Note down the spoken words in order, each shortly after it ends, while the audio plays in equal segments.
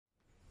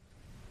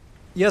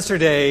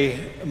Yesterday,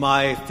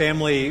 my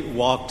family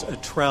walked a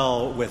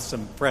trail with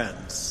some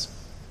friends,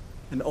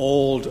 an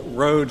old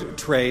road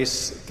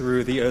trace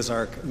through the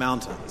Ozark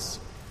Mountains.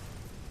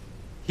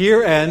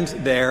 Here and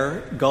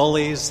there,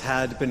 gullies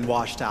had been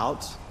washed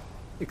out,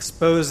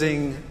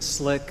 exposing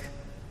slick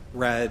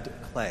red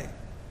clay.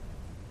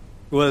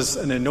 It was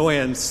an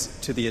annoyance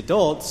to the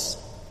adults,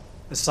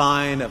 a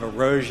sign of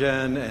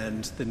erosion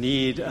and the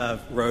need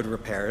of road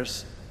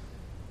repairs.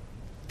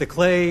 The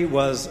clay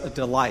was a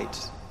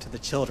delight to the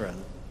children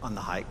on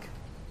the hike.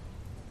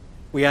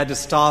 We had to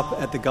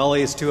stop at the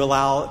gullies to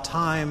allow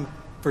time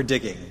for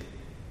digging,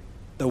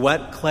 the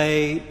wet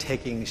clay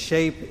taking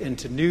shape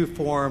into new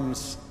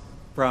forms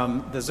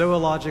from the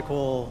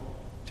zoological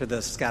to the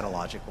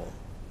scatological.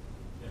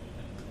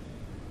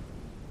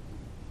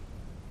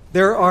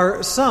 There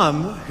are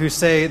some who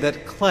say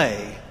that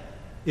clay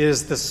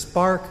is the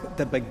spark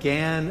that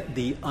began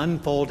the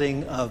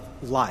unfolding of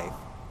life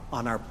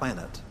on our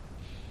planet.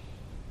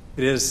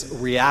 It is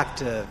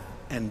reactive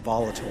and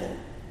volatile.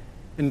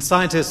 And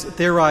scientists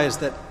theorize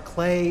that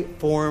clay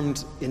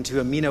formed into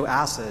amino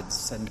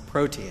acids and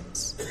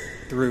proteins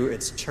through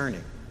its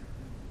churning,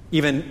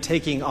 even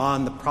taking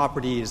on the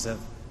properties of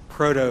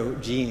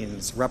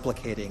proto-genes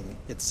replicating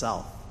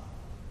itself.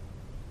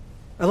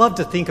 I love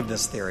to think of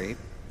this theory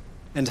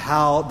and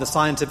how the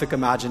scientific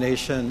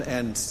imagination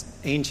and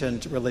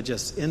ancient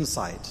religious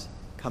insight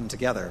come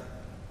together.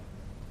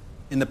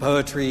 In the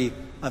poetry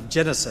of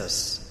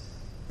Genesis,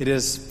 it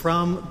is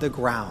from the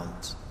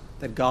ground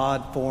that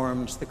God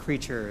forms the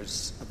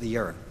creatures of the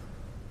earth.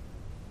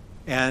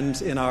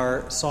 And in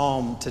our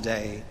psalm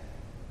today,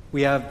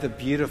 we have the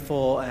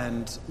beautiful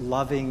and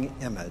loving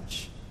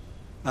image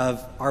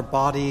of our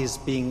bodies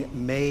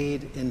being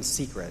made in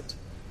secret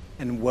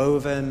and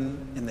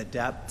woven in the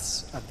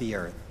depths of the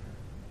earth.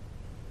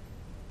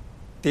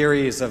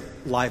 Theories of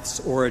life's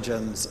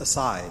origins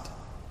aside,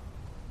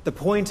 the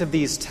point of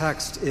these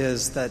texts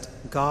is that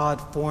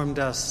God formed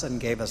us and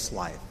gave us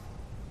life,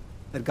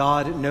 that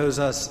God knows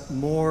us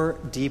more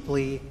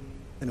deeply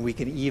than we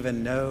can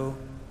even know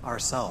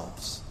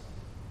ourselves.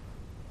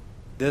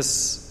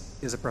 This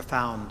is a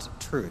profound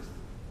truth,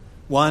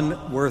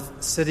 one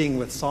worth sitting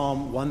with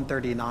Psalm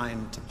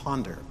 139 to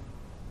ponder.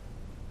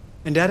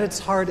 And at its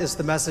heart is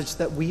the message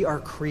that we are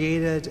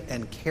created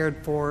and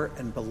cared for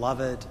and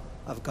beloved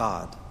of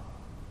God.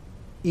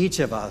 Each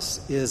of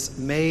us is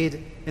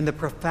made in the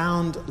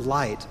profound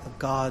light of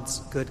God's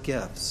good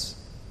gifts.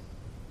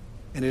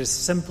 And it is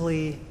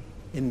simply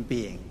in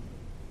being,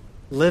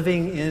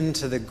 living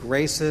into the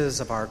graces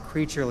of our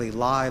creaturely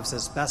lives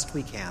as best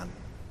we can,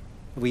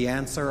 we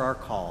answer our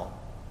call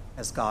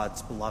as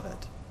God's beloved.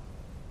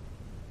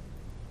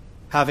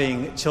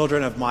 Having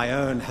children of my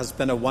own has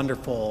been a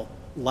wonderful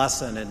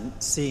lesson in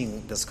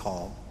seeing this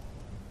call.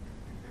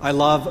 I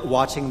love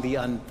watching the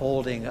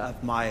unfolding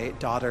of my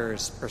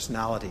daughters'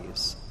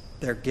 personalities,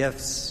 their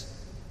gifts,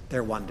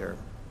 their wonder.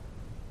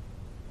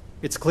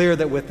 It's clear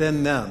that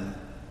within them,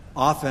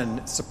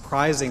 often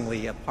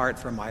surprisingly apart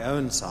from my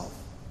own self,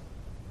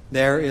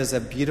 there is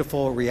a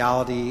beautiful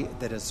reality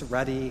that is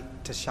ready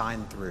to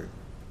shine through.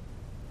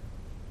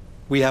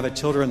 We have a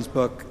children's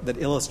book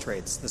that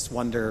illustrates this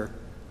wonder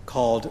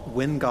called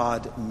When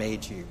God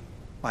Made You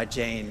by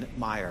Jane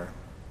Meyer.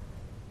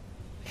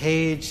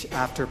 Page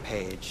after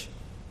page,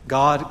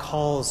 God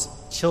calls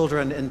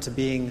children into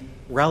being,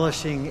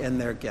 relishing in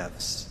their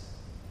gifts.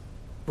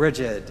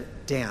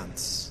 Bridget,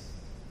 dance.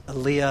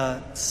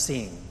 Aaliyah,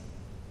 sing.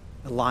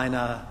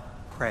 Elina,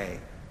 pray.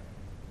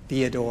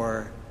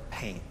 Theodore,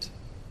 paint.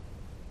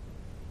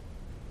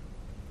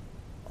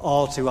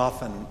 All too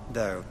often,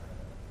 though,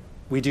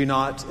 we do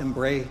not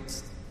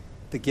embrace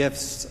the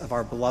gifts of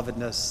our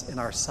belovedness in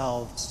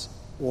ourselves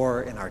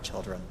or in our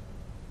children.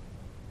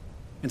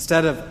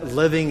 Instead of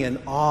living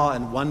in awe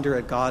and wonder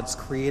at God's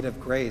creative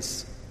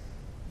grace,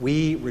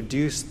 we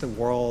reduce the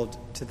world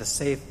to the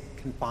safe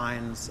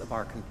confines of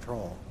our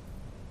control.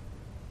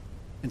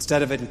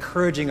 Instead of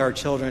encouraging our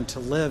children to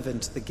live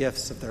into the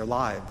gifts of their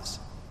lives,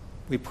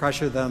 we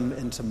pressure them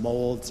into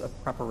molds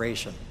of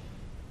preparation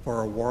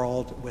for a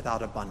world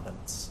without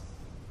abundance.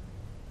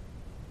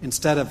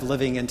 Instead of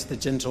living into the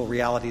gentle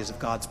realities of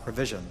God's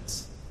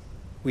provisions,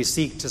 we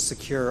seek to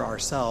secure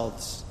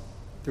ourselves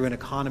through an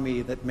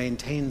economy that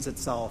maintains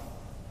itself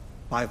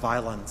by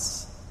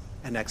violence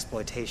and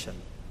exploitation.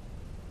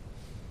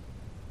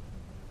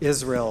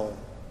 Israel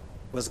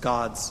was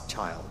God's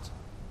child,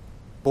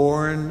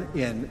 born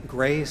in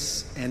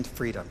grace and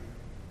freedom,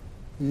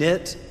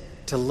 knit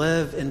to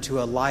live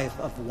into a life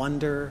of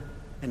wonder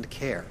and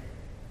care.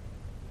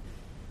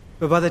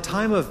 But by the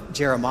time of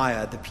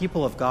Jeremiah, the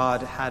people of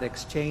God had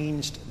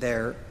exchanged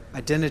their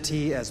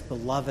identity as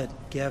beloved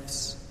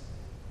gifts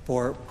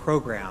for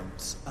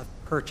programs of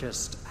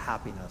purchased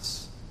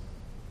happiness.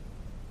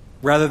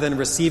 Rather than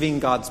receiving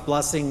God's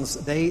blessings,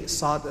 they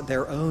sought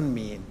their own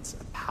means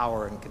of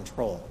power and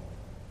control,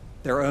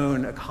 their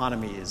own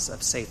economies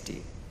of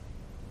safety.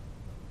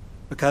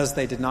 Because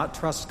they did not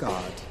trust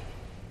God,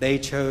 they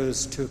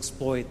chose to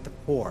exploit the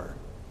poor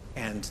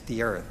and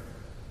the earth.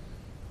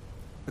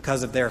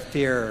 Because of their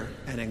fear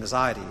and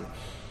anxiety,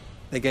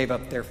 they gave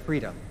up their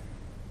freedom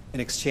in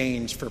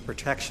exchange for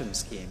protection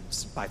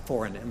schemes by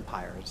foreign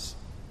empires.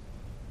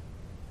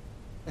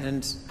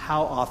 And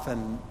how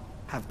often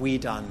have we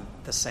done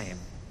the same?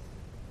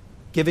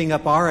 Giving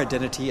up our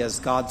identity as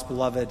God's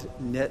beloved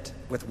knit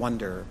with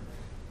wonder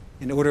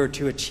in order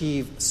to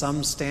achieve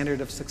some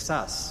standard of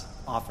success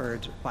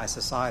offered by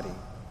society.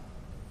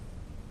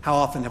 How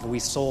often have we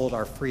sold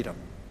our freedom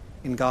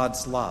in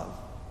God's love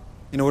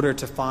in order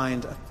to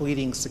find a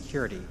fleeting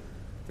security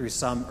through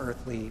some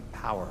earthly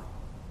power?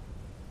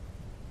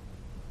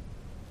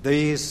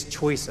 These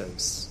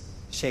choices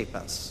shape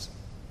us,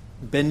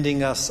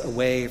 bending us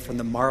away from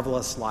the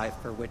marvelous life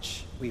for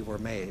which we were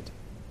made.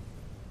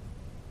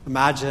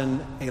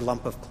 Imagine a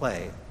lump of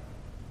clay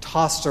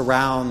tossed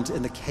around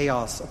in the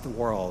chaos of the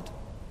world,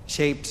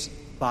 shaped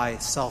by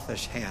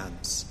selfish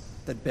hands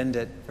that bend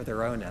it for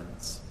their own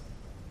ends.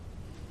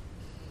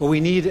 What we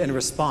need in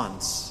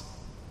response,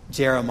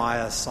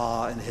 Jeremiah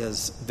saw in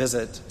his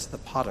visit to the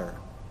potter,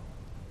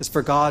 is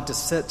for God to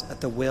sit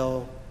at the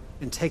wheel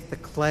and take the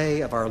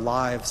clay of our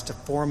lives to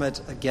form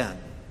it again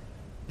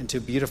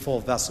into beautiful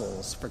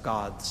vessels for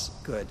God's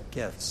good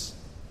gifts.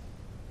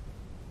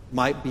 It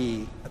might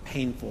be a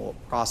painful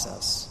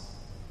process.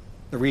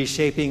 The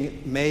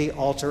reshaping may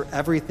alter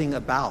everything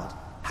about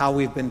how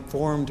we've been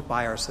formed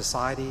by our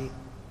society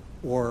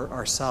or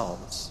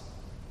ourselves.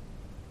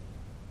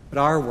 But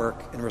our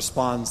work in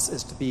response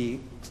is to be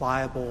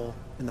pliable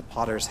in the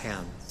potter's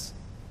hands,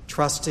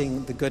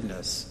 trusting the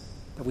goodness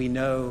that we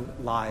know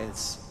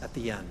lies at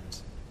the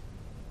end.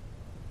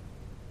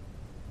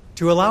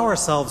 To allow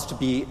ourselves to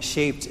be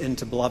shaped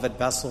into beloved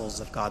vessels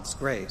of God's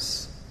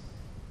grace,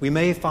 we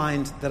may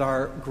find that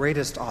our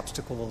greatest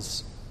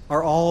obstacles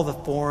are all the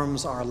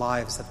forms our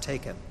lives have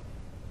taken,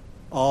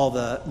 all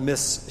the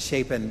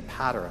misshapen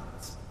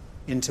patterns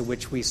into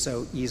which we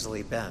so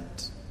easily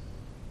bend.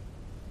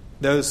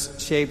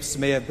 Those shapes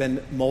may have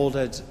been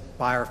molded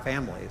by our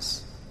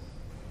families.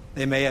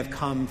 They may have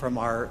come from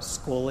our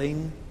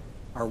schooling,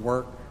 our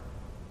work,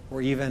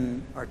 or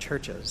even our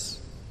churches.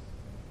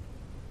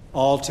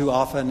 All too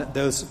often,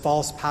 those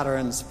false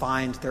patterns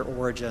find their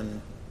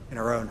origin in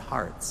our own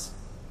hearts,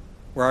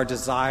 where our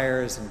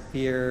desires and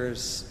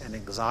fears and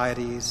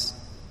anxieties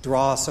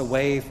draw us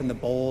away from the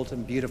bold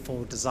and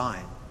beautiful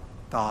design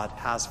God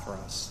has for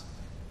us.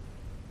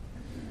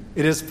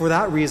 It is for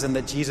that reason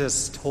that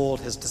Jesus told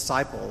his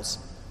disciples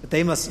that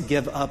they must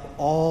give up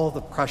all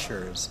the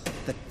pressures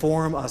that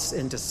form us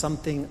into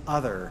something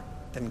other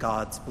than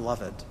God's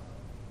beloved.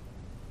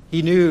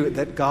 He knew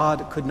that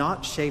God could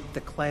not shape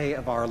the clay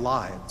of our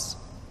lives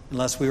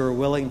unless we were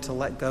willing to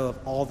let go of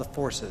all the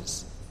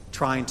forces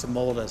trying to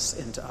mold us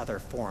into other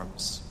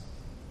forms.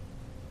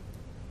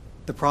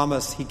 The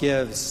promise he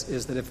gives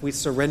is that if we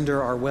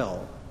surrender our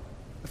will,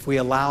 if we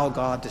allow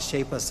God to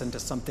shape us into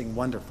something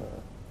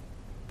wonderful,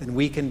 then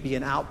we can be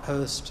an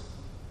outpost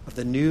of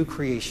the new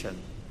creation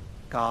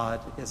God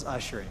is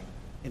ushering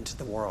into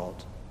the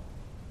world.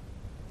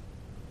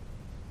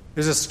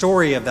 There's a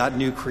story of that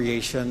new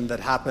creation that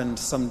happened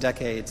some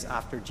decades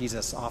after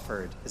Jesus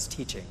offered his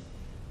teaching.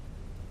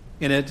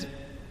 In it,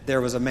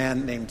 there was a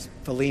man named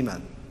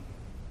Philemon,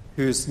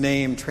 whose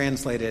name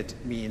translated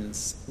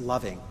means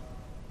loving.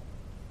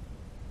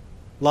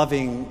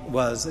 Loving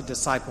was a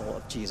disciple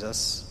of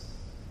Jesus,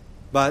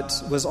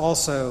 but was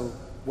also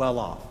well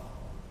off,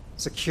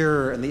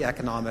 secure in the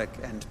economic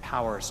and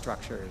power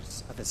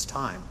structures of his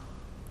time.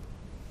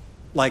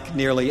 Like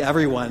nearly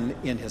everyone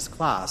in his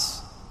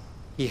class,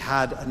 he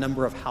had a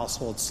number of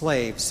household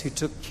slaves who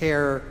took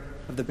care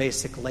of the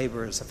basic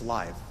labors of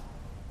life,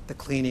 the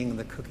cleaning,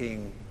 the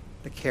cooking,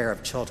 the care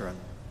of children.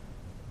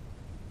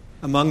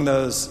 Among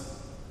those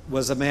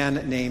was a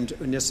man named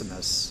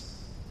Onesimus,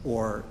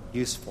 or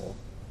Useful.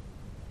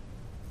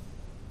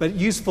 But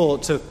Useful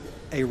took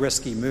a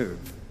risky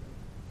move,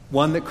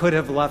 one that could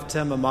have left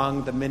him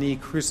among the many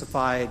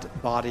crucified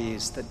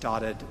bodies that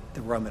dotted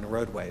the Roman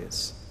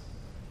roadways.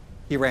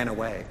 He ran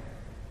away.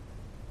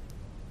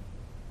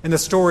 And the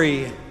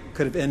story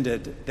could have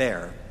ended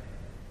there,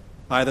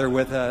 either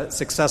with a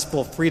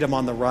successful freedom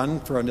on the run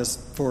for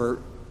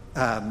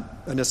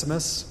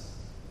Onesimus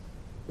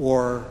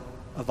or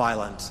a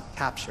violent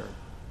capture.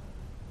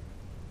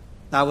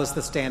 That was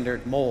the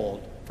standard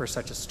mold for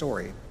such a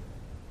story.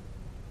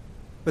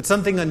 But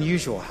something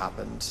unusual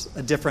happened.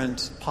 A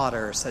different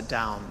potter sat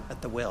down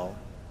at the wheel.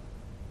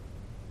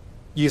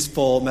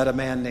 Useful met a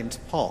man named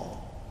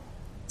Paul,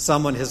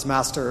 someone his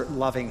master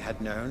Loving had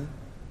known.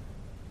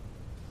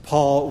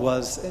 Paul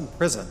was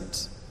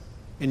imprisoned,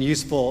 and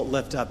Useful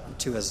lived up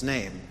to his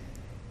name,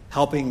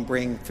 helping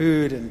bring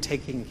food and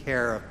taking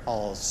care of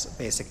Paul's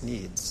basic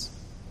needs.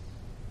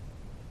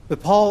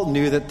 But Paul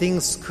knew that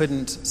things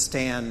couldn't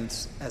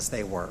stand as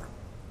they were,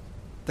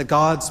 that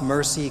God's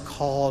mercy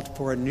called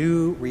for a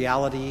new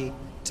reality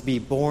to be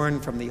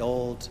born from the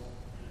old,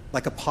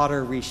 like a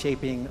potter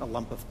reshaping a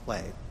lump of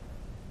clay.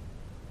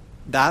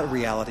 That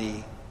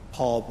reality,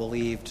 Paul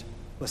believed,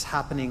 was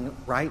happening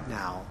right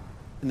now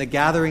in the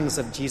gatherings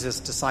of Jesus'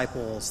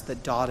 disciples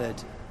that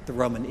dotted the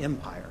Roman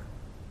Empire.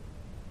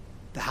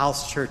 the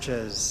house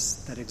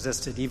churches that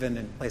existed even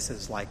in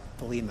places like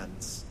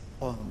Philemon's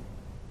home.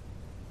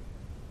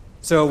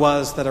 So it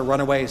was that a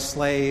runaway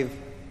slave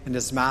and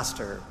his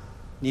master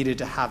needed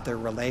to have their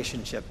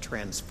relationship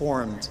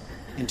transformed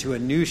into a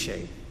new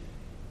shape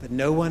that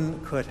no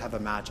one could have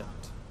imagined.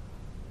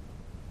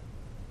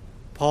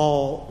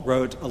 Paul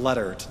wrote a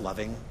letter to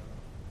Loving,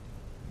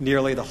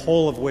 nearly the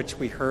whole of which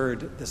we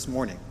heard this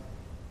morning.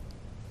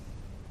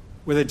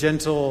 With a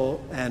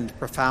gentle and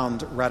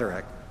profound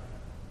rhetoric,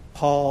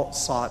 Paul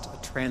sought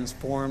a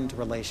transformed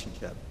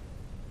relationship,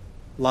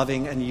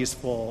 loving and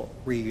useful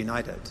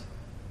reunited,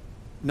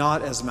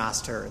 not as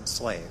master and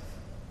slave,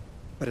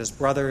 but as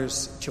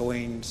brothers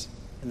joined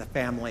in the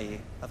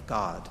family of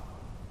God.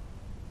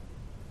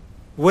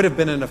 It would have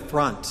been an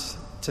affront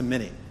to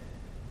many.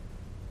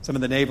 Some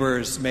of the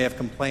neighbors may have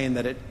complained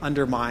that it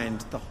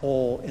undermined the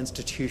whole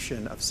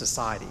institution of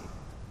society,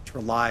 which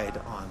relied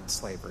on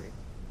slavery.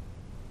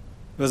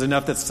 It was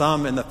enough that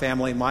some in the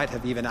family might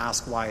have even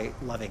asked why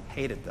Loving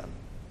hated them.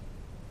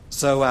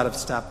 So out of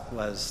step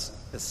was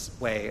this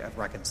way of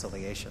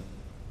reconciliation.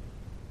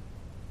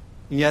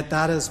 And yet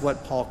that is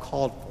what Paul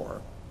called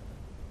for,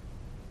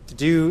 to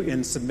do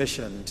in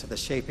submission to the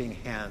shaping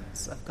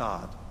hands of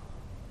God.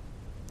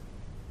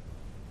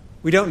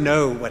 We don't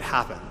know what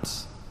happened,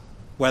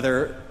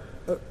 whether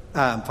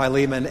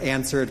Philemon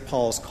answered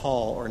Paul's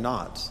call or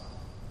not.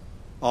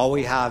 All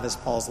we have is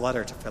Paul's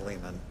letter to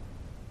Philemon,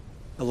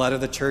 a letter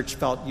the church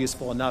felt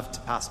useful enough to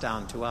pass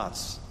down to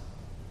us.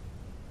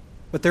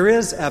 But there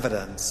is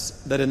evidence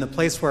that in the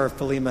place where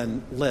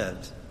Philemon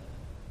lived,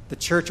 the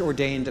church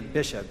ordained a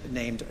bishop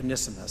named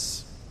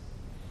Onesimus,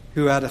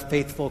 who had a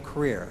faithful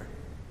career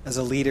as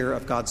a leader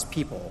of God's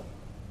people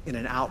in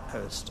an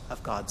outpost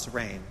of God's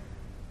reign,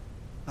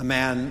 a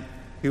man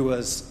who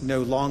was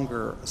no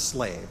longer a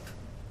slave,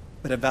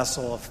 but a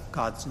vessel of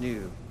God's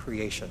new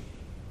creation.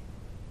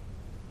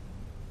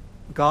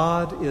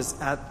 God is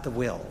at the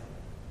wheel,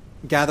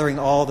 gathering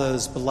all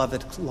those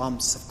beloved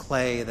lumps of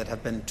clay that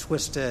have been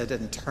twisted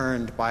and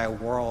turned by a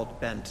world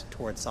bent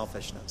toward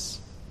selfishness.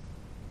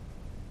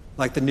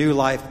 Like the new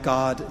life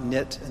God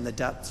knit in the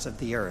depths of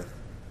the earth,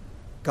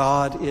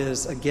 God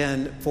is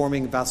again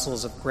forming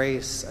vessels of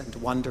grace and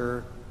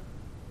wonder,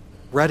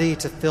 ready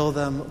to fill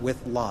them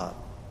with love,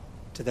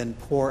 to then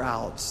pour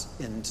out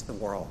into the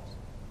world.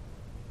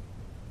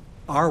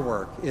 Our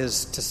work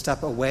is to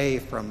step away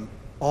from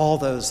all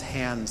those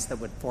hands that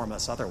would form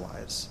us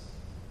otherwise,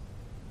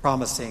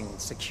 promising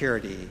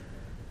security,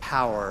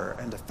 power,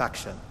 and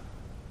affection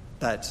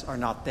that are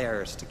not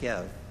theirs to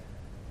give.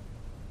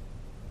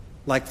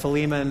 Like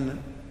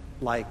Philemon,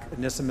 like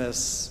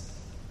Onesimus,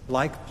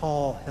 like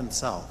Paul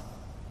himself,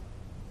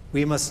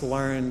 we must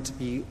learn to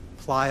be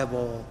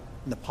pliable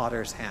in the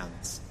potter's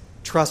hands,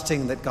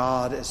 trusting that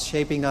God is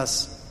shaping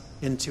us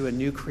into a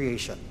new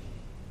creation,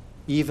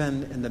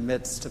 even in the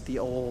midst of the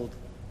old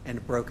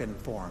and broken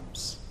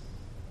forms.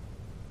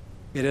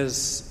 It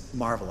is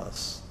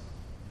marvelous.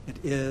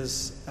 It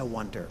is a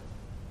wonder.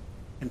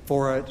 And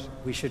for it,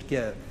 we should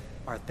give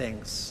our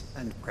thanks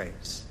and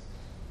praise.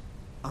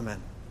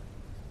 Amen.